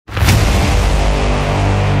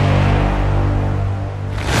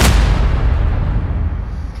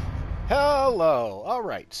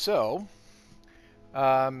right, so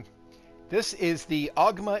this is the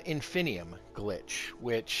Oghma Infinium glitch,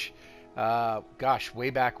 which, gosh, way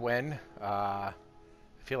back when, I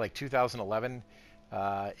feel like 2011,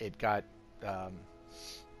 it got,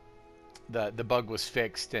 the bug was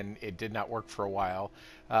fixed and it did not work for a while.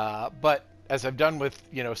 But as I've done with,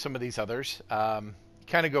 some of these others,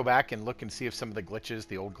 kind of go back and look and see if some of the glitches,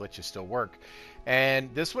 the old glitches still work.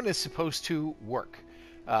 And this one is supposed to work.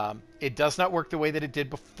 It does not work the way that it did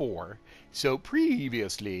before. So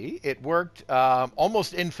previously, it worked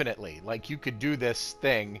almost infinitely. Like you could do this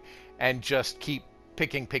thing and just keep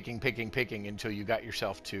picking until you got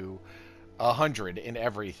yourself to 100 in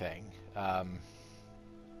everything.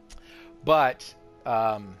 But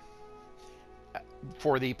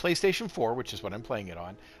for the PlayStation 4, which is what I'm playing it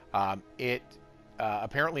on, it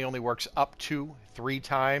apparently only works up to 3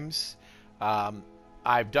 times.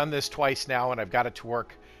 I've done this twice now, and I've got it to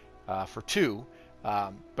work for 2.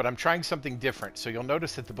 But I'm trying something different. So you'll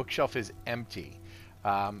notice that the bookshelf is empty.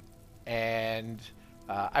 And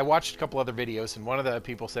I watched a couple other videos, and one of the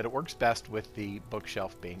people said it works best with the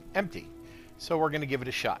bookshelf being empty. So we're going to give it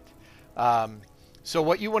a shot. So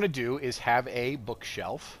what you want to do is have a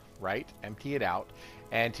bookshelf, right? Empty it out.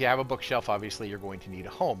 And to have a bookshelf, obviously, you're going to need a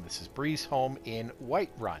home. This is Bree's home in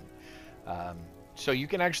Whiterun. So you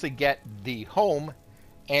can actually get the home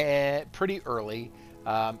pretty early,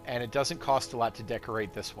 and it doesn't cost a lot to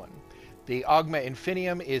decorate this one. The Oghma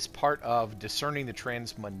Infinium is part of Discerning the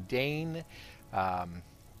Transmundane,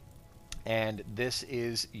 and this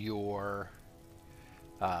is your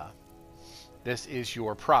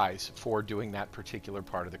prize for doing that particular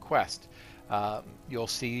part of the quest. You'll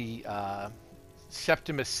see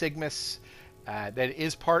Septimus Sigmus. That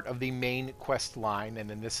is part of the main quest line, and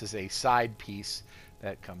then this is a side piece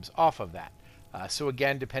that comes off of that. So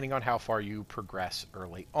again, depending on how far you progress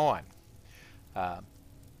early on.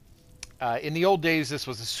 In the old days, this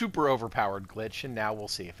was a super overpowered glitch, and now we'll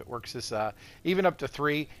see if it works. This even up to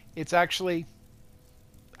 3, it's actually,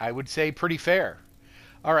 I would say, pretty fair.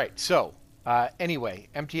 All right, so anyway,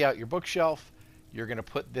 empty out your bookshelf. You're going to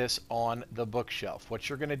put this on the bookshelf. What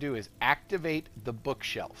you're going to do is activate the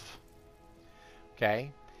bookshelf.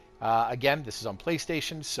 Okay. Again, this is on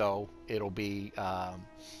PlayStation, so it'll be L2,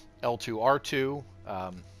 R2.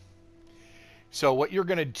 So what you're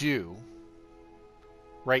going to do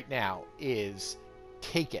right now is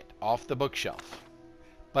take it off the bookshelf.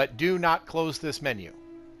 But do not close this menu.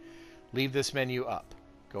 Leave this menu up.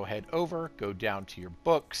 Go ahead over, go down to your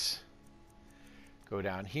books. Go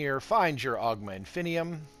down here, find your Oghma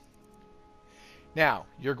Infinium. Now,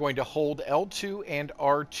 you're going to hold L2 and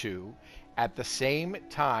R2 at the same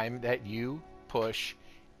time that you push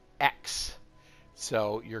X.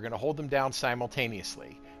 So you're going to hold them down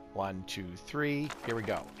simultaneously. 1, 2, 3, here we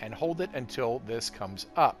go. And hold it until this comes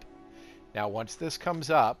up. Now, once this comes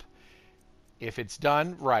up, if it's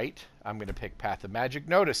done right, I'm going to pick Path of Magic.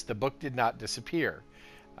 Notice the book did not disappear.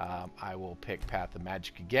 I will pick Path of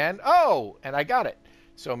Magic again. Oh, and I got it.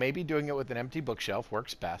 So maybe doing it with an empty bookshelf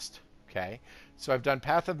works best. Okay, so I've done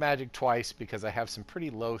Path of Magic twice because I have some pretty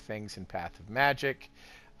low things in Path of Magic.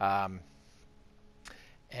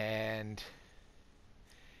 And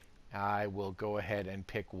I will go ahead and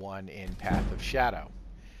pick one in Path of Shadow.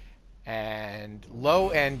 And lo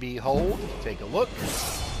and behold, take a look,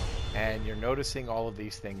 and you're noticing all of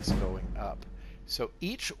these things going up. So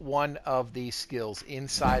each one of these skills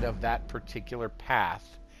inside of that particular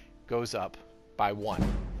path goes up by 1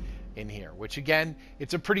 in here, which again,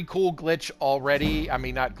 it's a pretty cool glitch already. I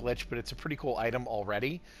mean, not glitch, but it's a pretty cool item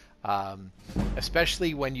already,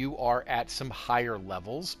 especially when you are at some higher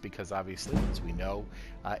levels, because obviously, as we know,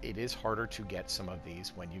 it is harder to get some of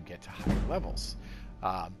these when you get to higher levels.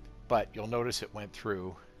 But you'll notice it went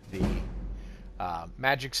through the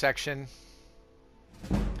magic section.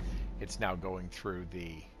 It's now going through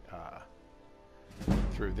the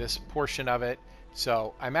through this portion of it.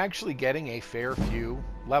 So I'm actually getting a fair few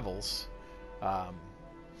levels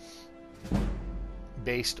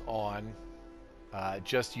based on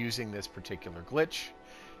just using this particular glitch.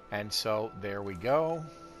 And so there we go.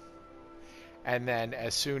 And then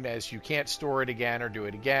as soon as you can't store it again or do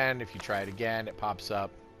it again, if you try it again, it pops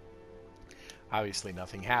up. Obviously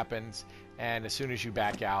nothing happens. And as soon as you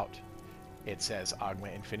back out, it says Oghma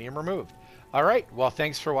Infinium removed. All right, well,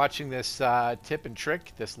 thanks for watching this tip and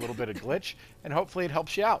trick, this little bit of glitch, and hopefully it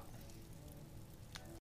helps you out.